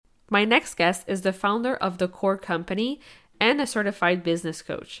My next guest is the founder of the Core Company and a certified business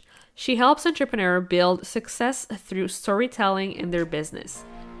coach. She helps entrepreneurs build success through storytelling in their business.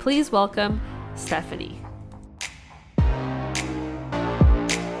 Please welcome Stephanie.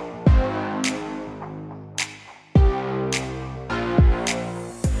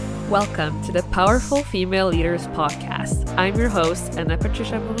 Welcome to the Powerful Female Leaders Podcast. I'm your host, Anna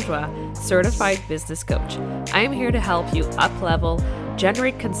Patricia Bourgeois, certified business coach. I am here to help you up-level,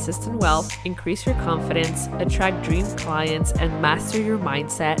 generate consistent wealth, increase your confidence, attract dream clients, and master your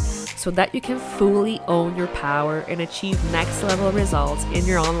mindset so that you can fully own your power and achieve next-level results in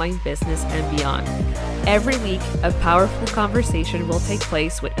your online business and beyond. Every week, a powerful conversation will take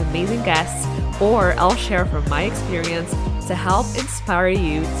place with amazing guests, or I'll share from my experience to help inspire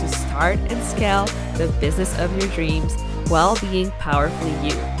you to start and scale the business of your dreams while being powerfully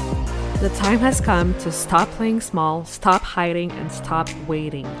you. The time has come to stop playing small, stop hiding, and stop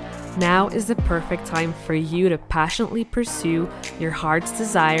waiting. Now is the perfect time for you to passionately pursue your heart's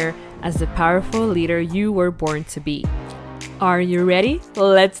desire as the powerful leader you were born to be. Are you ready?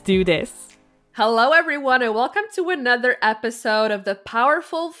 Let's do this. Hello, everyone, and welcome to another episode of the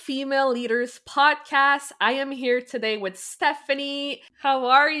Powerful Female Leaders Podcast. I am here today with Stephanie. How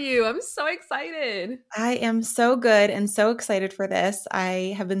are you? I'm so excited. I am so good and so excited for this.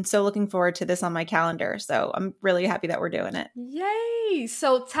 I have been so looking forward to this on my calendar, so I'm really happy that we're doing it. Yay!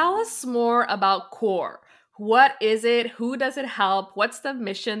 So tell us more about Core. What is it? Who does it help? What's the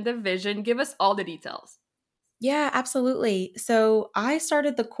mission, the vision? Give us all the details. Yeah, absolutely. So I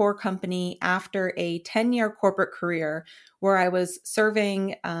started the Core Company after a 10-year corporate career where I was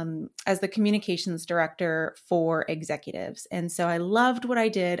serving as the communications director for executives. And so I loved what I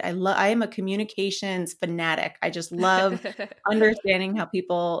did. I am a communications fanatic. I just love understanding how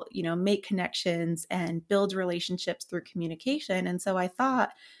people, make connections and build relationships through communication. And so I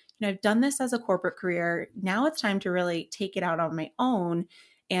thought, I've done this as a corporate career. Now it's time to really take it out on my own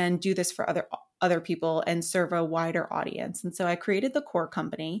and do this for other people and serve a wider audience. And so I created the Core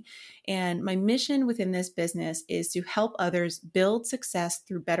Company, and my mission within this business is to help others build success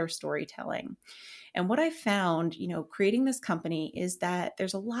through better storytelling. And what I found, creating this company is that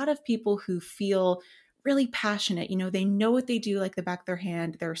there's a lot of people who feel really passionate. They know what they do like the back of their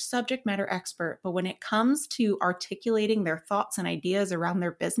hand. They're a subject matter expert, but when it comes to articulating their thoughts and ideas around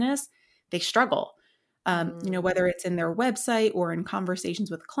their business, they struggle. Whether it's in their website or in conversations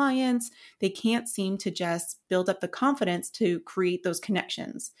with clients, they can't seem to just build up the confidence to create those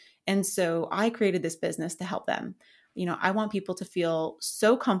connections. And so I created this business to help them. I want people to feel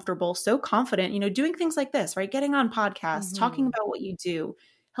so comfortable, so confident, doing things like this, right? Getting on podcasts, talking about what you do,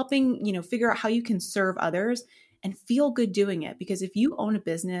 helping, figure out how you can serve others and feel good doing it. Because if you own a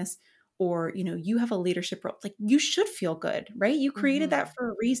business or, you have a leadership role, like you should feel good, right? You created that for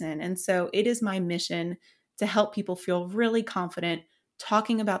a reason. And so it is my mission to help people feel really confident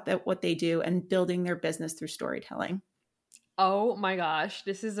talking about what they do and building their business through storytelling. Oh my gosh,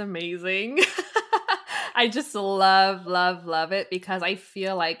 this is amazing. I just love it because I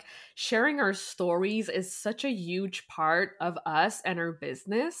feel like sharing our stories is such a huge part of us and our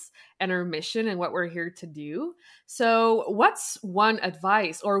business and our mission and what we're here to do. So what's one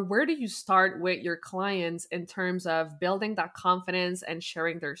advice, or where do you start with your clients in terms of building that confidence and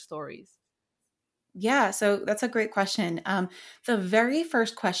sharing their stories? Yeah, so that's a great question. The very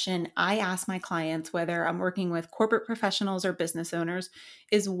first question I ask my clients, whether I'm working with corporate professionals or business owners,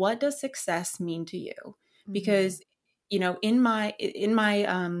 is what does success mean to you? Because in my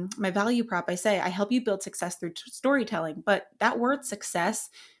value prop, I say I help you build success through storytelling, but that word success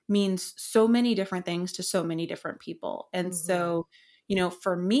means so many different things to so many different people. And so,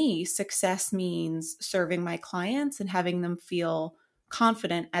 for me, success means serving my clients and having them feel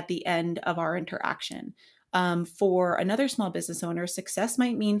confident at the end of our interaction. For another small business owner, success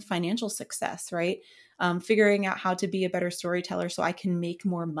might mean financial success, right? Figuring out how to be a better storyteller so I can make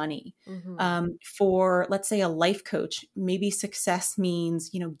more money. For, let's say, a life coach, maybe success means,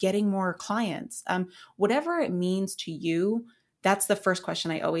 getting more clients. Whatever it means to you, that's the first question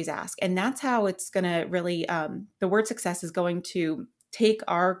I always ask. And that's how it's going to really, the word success is going to take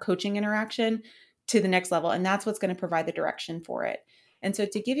our coaching interaction to the next level. And that's what's going to provide the direction for it. And so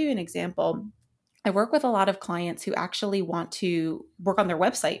to give you an example, I work with a lot of clients who actually want to work on their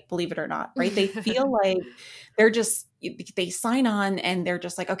website, believe it or not, right? They feel like they sign on and they're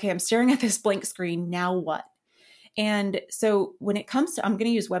just like, okay, I'm staring at this blank screen. Now what? And so when it comes to, I'm going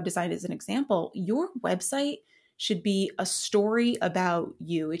to use web design as an example, your website should be a story about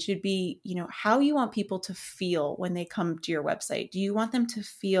you. It should be, how you want people to feel when they come to your website. Do you want them to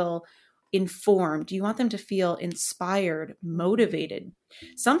feel informed. You want them to feel inspired, motivated.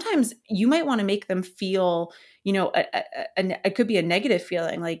 Sometimes you might want to make them feel, it could be a negative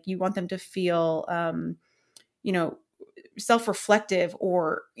feeling. Like you want them to feel, you know, self-reflective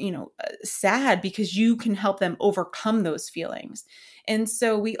or sad, because you can help them overcome those feelings. And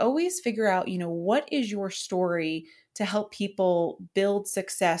so we always figure out what is your story to help people build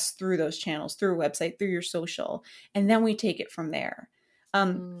success through those channels, through a website, through your social, and then we take it from there.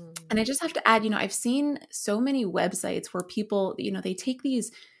 And I just have to add, I've seen so many websites where people, they take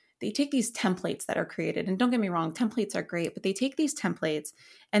these templates that are created. And don't get me wrong, templates are great, but they take these templates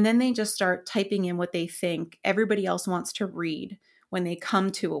and then they just start typing in what they think everybody else wants to read when they come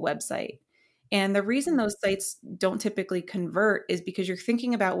to a website. And the reason those sites don't typically convert is because you're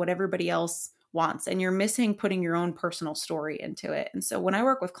thinking about what everybody else wants and you're missing putting your own personal story into it. And so when I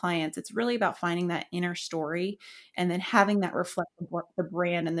work with clients, it's really about finding that inner story and then having that reflect the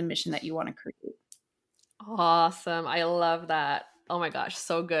brand and the mission that you want to create. Awesome. I love that. Oh my gosh,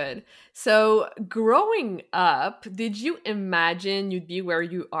 so good. So, growing up, did you imagine you'd be where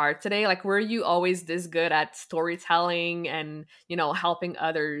you are today? Like, were you always this good at storytelling and, helping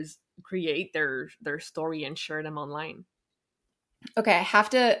others create their story and share them online? Okay,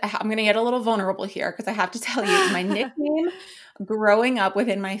 I'm going to get a little vulnerable here because I have to tell you, my nickname growing up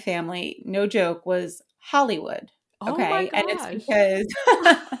within my family, no joke, was Hollywood. Oh my Okay. And it's gosh.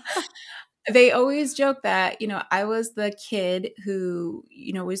 because they always joke that, I was the kid who,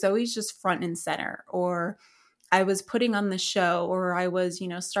 was always just front and center, or I was putting on the show, or I was,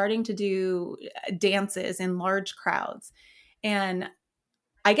 starting to do dances in large crowds. And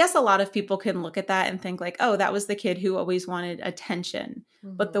I guess a lot of people can look at that and think like, oh, that was the kid who always wanted attention.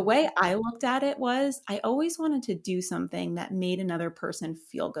 But the way I looked at it was I always wanted to do something that made another person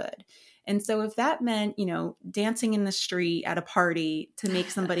feel good. And so if that meant, dancing in the street at a party to make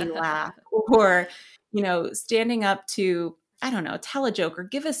somebody laugh, or, standing up to, I don't know, tell a joke or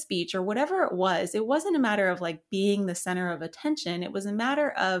give a speech or whatever it wasn't a matter of like being the center of attention. It was a matter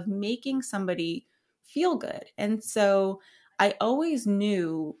of making somebody feel good. And so I always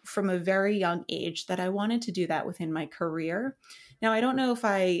knew from a very young age that I wanted to do that within my career. Now, I don't know if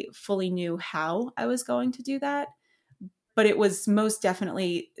I fully knew how I was going to do that, but it was most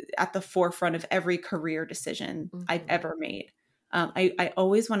definitely at the forefront of every career decision I've ever made. I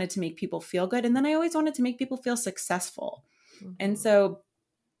always wanted to make people feel good. And then I always wanted to make people feel successful. And so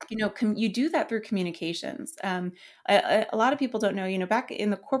you do that through communications. A lot of people don't know, back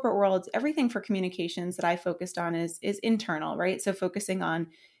in the corporate world, everything for communications that I focused on is internal, right? So focusing on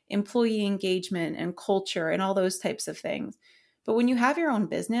employee engagement and culture and all those types of things. But when you have your own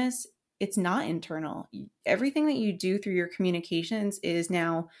business, it's not internal. Everything that you do through your communications is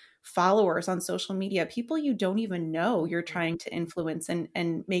now followers on social media, people you don't even know you're trying to influence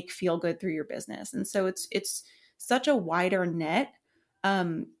and make feel good through your business. And so it's such a wider net.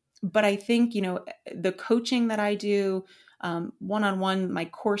 But I think, the coaching that I do, one-on-one, my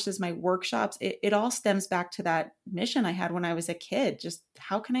courses, my workshops, it all stems back to that mission I had when I was a kid. Just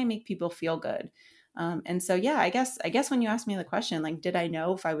how can I make people feel good? And so, yeah, I guess when you asked me the question, like, did I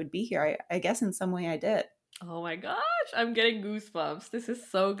know if I would be here? I guess in some way I did. Oh my gosh, I'm getting goosebumps. This is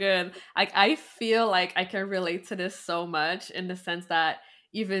so good. I feel like I can relate to this so much in the sense that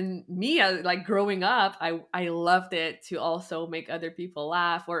even me, like growing up, I loved it to also make other people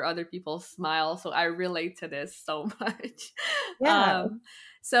laugh or other people smile. So I relate to this so much. Yeah,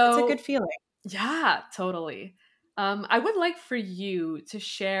 So it's a good feeling. Yeah, totally. I would like for you to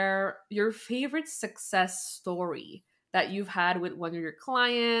share your favorite success story that you've had with one of your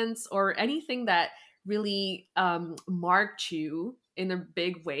clients, or anything that really marked you in a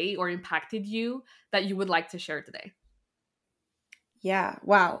big way or impacted you that you would like to share today. Yeah.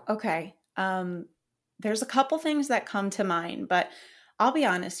 Wow. Okay. There's a couple things that come to mind, but I'll be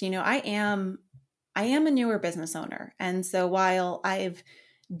honest, I am a newer business owner. And so while I've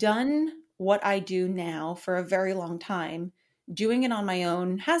done what I do now for a very long time, doing it on my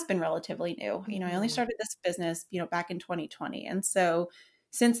own has been relatively new. I only started this business, back in 2020. And so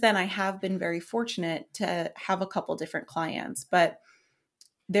since then I have been very fortunate to have a couple different clients, but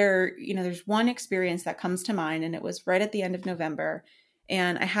there's one experience that comes to mind, and it was right at the end of November.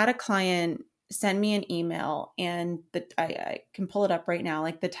 And I had a client send me an email, and I can pull it up right now.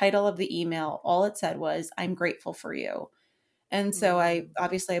 Like the title of the email, all it said was, "I'm grateful for you." And so I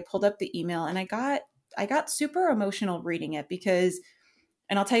pulled up the email, and I got super emotional reading it because,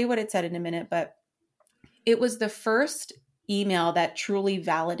 and I'll tell you what it said in a minute, but it was the first email that truly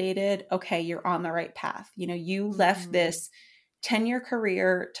validated, okay, you're on the right path. You left this 10-year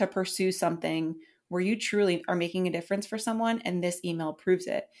career to pursue something where you truly are making a difference for someone, and this email proves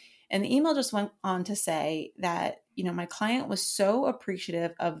it. And the email just went on to say that, my client was so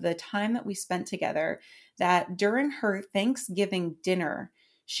appreciative of the time that we spent together that during her Thanksgiving dinner,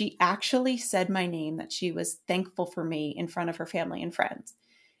 she actually said my name, that she was thankful for me in front of her family and friends.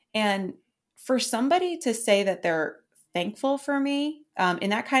 And for somebody to say that they're thankful for me in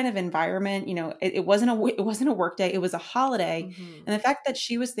that kind of environment, it wasn't a work day, it was a holiday. Mm-hmm. And the fact that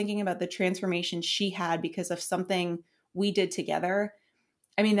she was thinking about the transformation she had because of something we did together,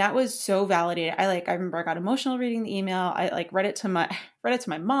 I mean, that was so validating. I remember I got emotional reading the email. I read it to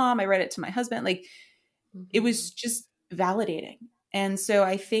my mom. I read it to my husband. It was just validating. And so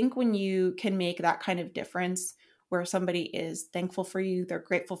I think when you can make that kind of difference where somebody is thankful for you, they're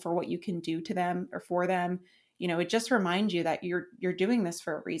grateful for what you can do to them or for them, it just reminds you that you're doing this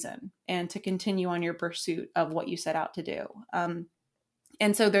for a reason and to continue on your pursuit of what you set out to do.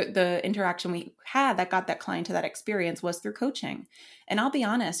 And so the interaction we had that got that client to that experience was through coaching. And I'll be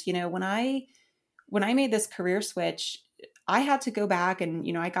honest, when I made this career switch, I had to go back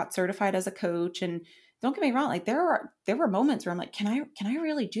and, I got certified as a coach. And don't get me wrong, like there were moments where I'm like, can I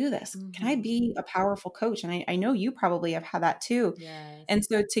really do this? Mm-hmm. Can I be a powerful coach? And I know you probably have had that too. Yes. And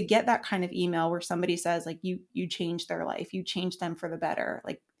so to get that kind of email where somebody says like, you changed their life, you changed them for the better,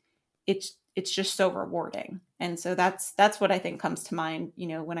 like it's just so rewarding. And so that's what I think comes to mind,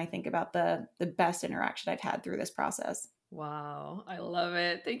 when I think about the best interaction I've had through this process. Wow, I love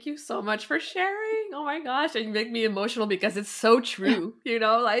it. Thank you so much for sharing. Oh my gosh, and you make me emotional because it's so true,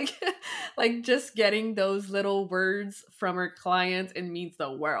 like just getting those little words from our clients, it means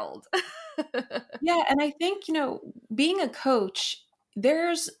the world. Yeah. And I think, being a coach,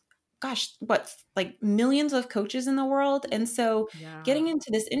 there's, like millions of coaches in the world. And so getting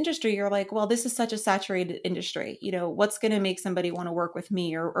into this industry, you're like, well, this is such a saturated industry. What's going to make somebody want to work with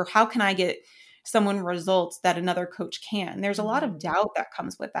me, or how can I get someone results that another coach can? There's a lot of doubt that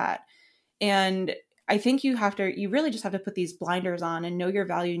comes with that. And I think you really just have to put these blinders on and know your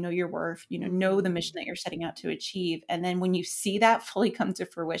value, know your worth, know the mission that you're setting out to achieve. And then when you see that fully come to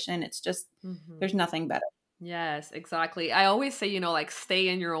fruition, it's just, there's nothing better. Yes, exactly. I always say, like stay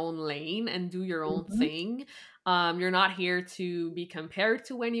in your own lane and do your own thing. You're not here to be compared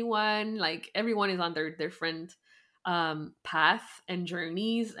to anyone. Like everyone is on their different path and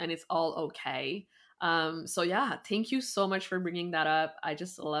journeys, and it's all okay. So yeah, thank you so much for bringing that up. I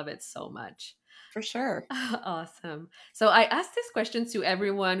just love it so much. For sure. Awesome. So I asked this question to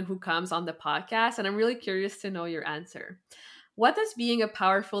everyone who comes on the podcast, and I'm really curious to know your answer. What does being a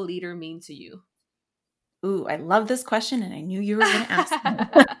powerful leader mean to you? Ooh, I love this question, and I knew you were going to ask me.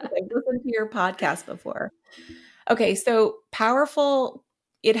 I've listened to your podcast before. Okay, so powerful,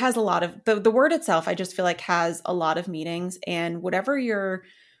 it has a lot of, the word itself, I just feel like has a lot of meanings, and whatever your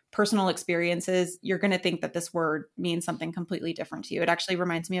personal experience is, you're going to think that this word means something completely different to you. It actually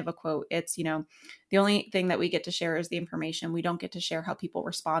reminds me of a quote. It's, the only thing that we get to share is the information. We don't get to share how people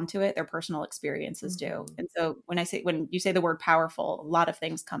respond to it. Their personal experiences do. And so when you say the word powerful, a lot of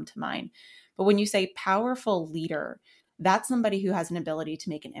things come to mind. But when you say powerful leader, that's somebody who has an ability to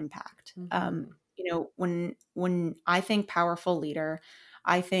make an impact. When I think powerful leader,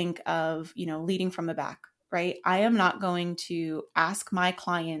 I think of, leading from the back, right? I am not going to ask my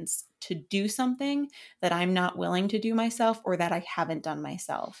clients to do something that I'm not willing to do myself or that I haven't done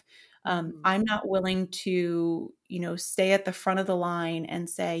myself. I'm not willing to, stay at the front of the line and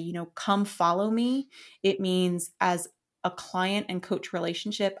say, come follow me. It means as a client and coach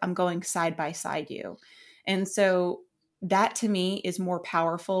relationship, I'm going side by side you. And so that to me is more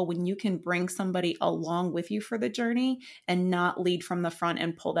powerful when you can bring somebody along with you for the journey and not lead from the front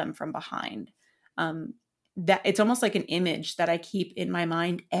and pull them from behind. That it's almost like an image that I keep in my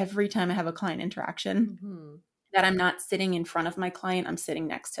mind every time I have a client interaction, that I'm not sitting in front of my client, I'm sitting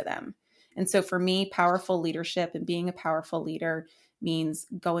next to them. And so for me, powerful leadership and being a powerful leader means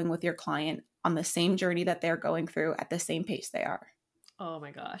going with your client on the same journey that they're going through at the same pace they are. Oh my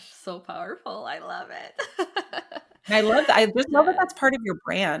gosh, so powerful. I love it. I love that. I just love that that's part of your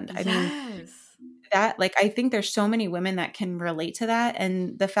brand. I mean, Yes. that, like, I think there's so many women that can relate to that.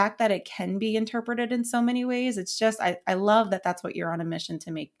 And the fact that it can be interpreted in so many ways, it's just, I love that that's what you're on a mission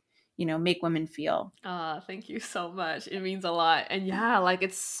to make women feel. Thank you so much. It means a lot. And yeah, like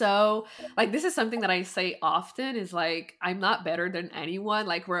it's so, like this is something that I say often is like, I'm not better than anyone.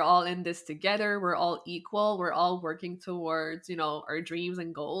 Like we're all in this together. We're all equal. We're all working towards, our dreams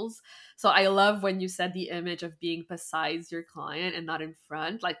and goals. So I love when you said the image of being besides your client and not in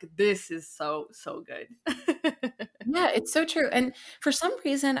front. Like this is so, so good. Yeah, it's so true. And for some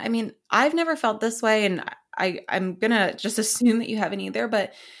reason, I mean, I've never felt this way, and I'm going to just assume that you haven't either,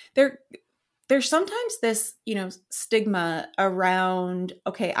 but the there's sometimes this, stigma around,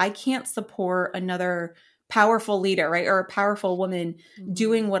 okay, I can't support another powerful leader, right? Or a powerful woman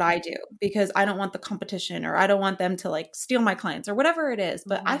doing what I do because I don't want the competition, or I don't want them to like steal my clients, or whatever it is.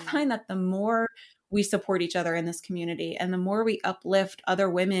 But I find that the more we support each other in this community, and the more we uplift other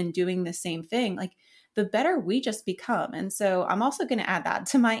women doing the same thing, like the better we just become. And so I'm also going to add that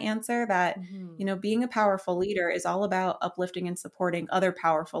to my answer that, being a powerful leader is all about uplifting and supporting other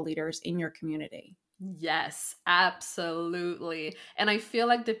powerful leaders in your community. Yes, absolutely. And I feel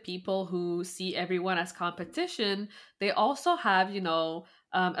like the people who see everyone as competition, they also have,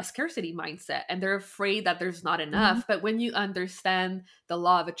 a scarcity mindset, and they're afraid that there's not enough. But when you understand the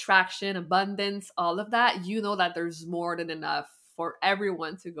law of attraction, abundance, all of that, you know that there's more than enough for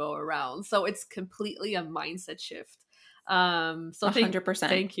everyone to go around. So it's completely a mindset shift. So 100%.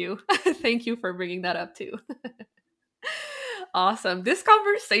 Thank you. Thank you for bringing that up too. Awesome. This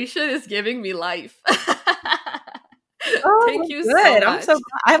conversation is giving me life. Oh, thank you good. so much. I'm so glad.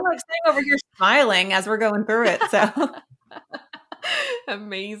 I'm like sitting over here smiling as we're going through it. So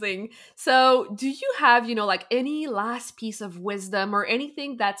amazing. So do you have, like any last piece of wisdom or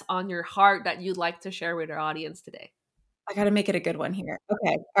anything that's on your heart that you'd like to share with our audience today? I got to make it a good one here.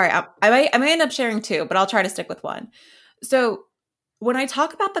 Okay. All right. I may end up sharing two, but I'll try to stick with one. So when I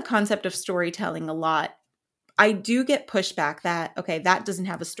talk about the concept of storytelling a lot, I do get pushback that, okay, that doesn't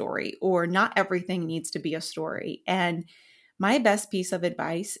have a story, or not everything needs to be a story. And my best piece of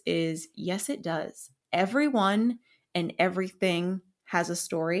advice is, yes, it does. Everyone and everything has a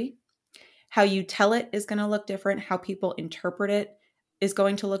story. How you tell it is going to look different. How people interpret it is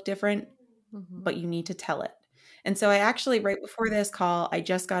going to look different, but you need to tell it. And so I actually, right before this call, I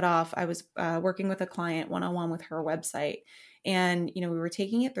just got off. I was working with a client one-on-one with her website. And, we were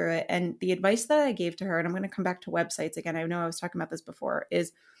taking it through it. And the advice that I gave to her, and I'm going to come back to websites again, I know I was talking about this before,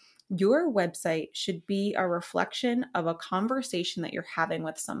 is your website should be a reflection of a conversation that you're having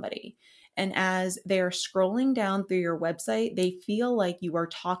with somebody. And as they are scrolling down through your website, they feel like you are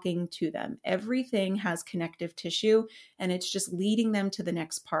talking to them. Everything has connective tissue, and it's just leading them to the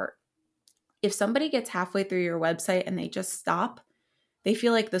next part. If somebody gets halfway through your website and they just stop, they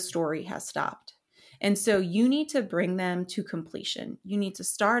feel like the story has stopped. And so you need to bring them to completion. You need to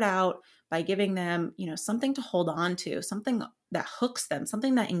start out by giving them, something to hold on to, something that hooks them,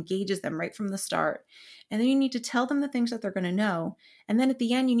 something that engages them right from the start. And then you need to tell them the things that they're going to know. And then at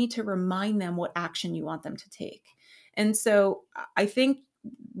the end, you need to remind them what action you want them to take. And so I think,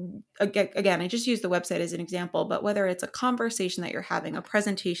 again, I just use the website as an example, but whether it's a conversation that you're having, a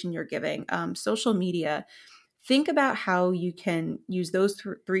presentation you're giving, social media, think about how you can use those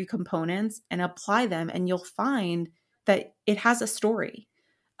three components and apply them, and you'll find that it has a story.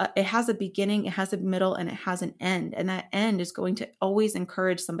 It has a beginning, it has a middle, and it has an end. And that end is going to always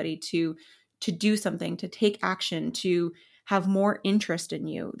encourage somebody to do something, to take action, to have more interest in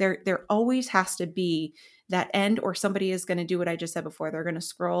you. There always has to be that end, or somebody is going to do what I just said before. They're going to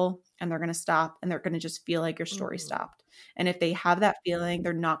scroll and they're going to stop, and they're going to just feel like your story stopped. And if they have that feeling,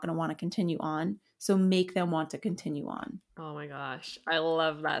 they're not going to want to continue on. So make them want to continue on. Oh my gosh. I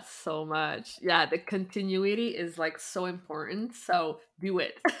love that so much. Yeah, the continuity is like so important. So do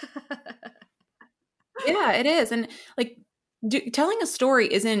it. Yeah, it is. And like telling a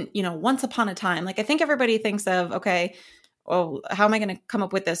story isn't, once upon a time. Like I think everybody thinks of, okay, oh, how am I going to come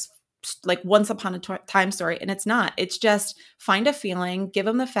up with this like once upon a time story? And it's not. It's just find a feeling, give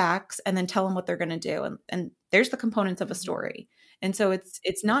them the facts, and then tell them what they're going to do. And there's the components of a story. And so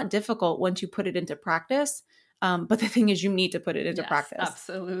it's not difficult once you put it into practice. But the thing is, you need to put it into practice.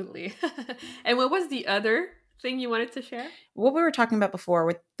 Absolutely. And what was the other thing you wanted to share? What we were talking about before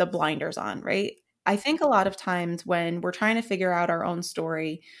with the blinders on, right? I think a lot of times when we're trying to figure out our own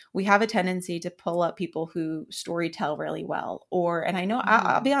story, we have a tendency to pull up people who story tell really well. And I know,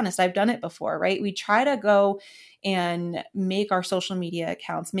 I'll be honest, I've done it before, right? We try to go and make our social media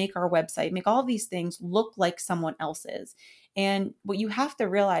accounts, make our website, make all these things look like someone else's. And what you have to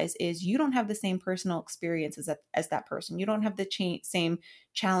realize is you don't have the same personal experiences as that person. You don't have the same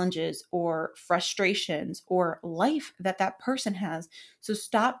challenges or frustrations or life that person has. So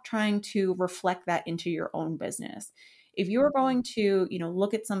stop trying to reflect that into your own business. If you're going to,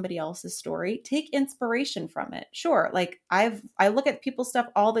 look at somebody else's story, take inspiration from it. Sure. Like I look at people's stuff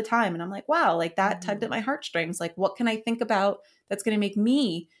all the time and I'm like, wow, like that tugged at my heartstrings. Like, what can I think about that's going to make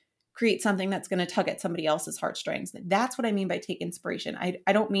me create something that's going to tug at somebody else's heartstrings? That's what I mean by take inspiration.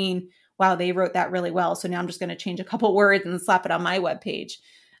 I don't mean, wow, they wrote that really well, so now I'm just going to change a couple words and slap it on my webpage.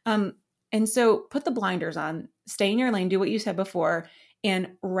 And so put the blinders on, stay in your lane, do what you said before, and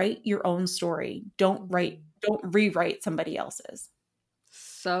write your own story. Don't rewrite somebody else's.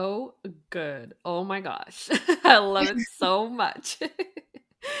 so good. Oh my gosh. I love it so much.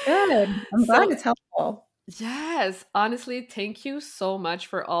 Good. I'm glad So, it's helpful. yes, honestly, thank you so much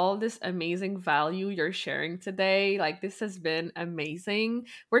for all this amazing value you're sharing today. Like, this has been amazing.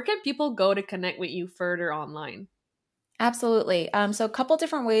 Where can people go to connect with you further online? Absolutely. So a couple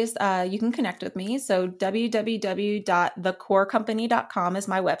different ways you can connect with me. So www.thecorecompany.com is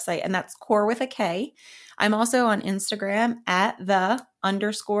my website, and that's core with a K. I'm also on Instagram at the_core_co.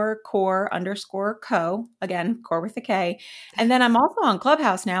 Again, core with a K. And then I'm also on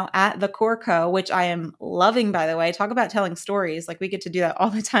Clubhouse now at the Core Co, which I am loving, by the way. Talk about telling stories. Like we get to do that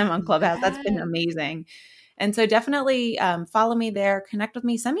all the time on Clubhouse. That's been Yes. amazing. And so definitely follow me there, connect with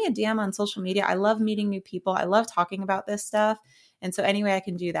me, send me a DM on social media. I love meeting new people. I love talking about this stuff. And so any way I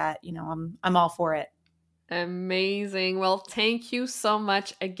can do that, I'm all for it. Amazing. Well, thank you so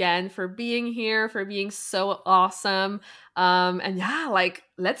much again for being here, for being so awesome. And yeah, like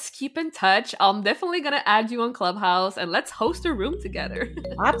let's keep in touch. I'm definitely gonna add you on Clubhouse and let's host a room together.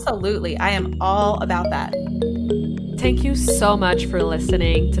 Absolutely. I am all about that. Thank you so much for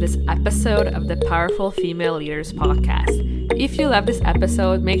listening to this episode of the Powerful Female Leaders podcast. If you love this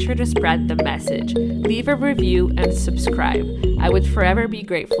episode, make sure to spread the message, leave a review, and subscribe. I would forever be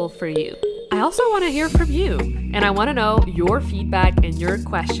grateful for you. I also want to hear from you, and I want to know your feedback and your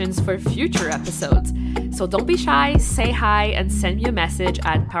questions for future episodes. So don't be shy, say hi, and send me a message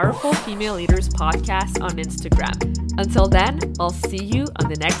at Powerful Female Leaders Podcast on Instagram. Until then, I'll see you on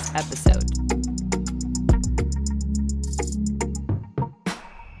the next episode.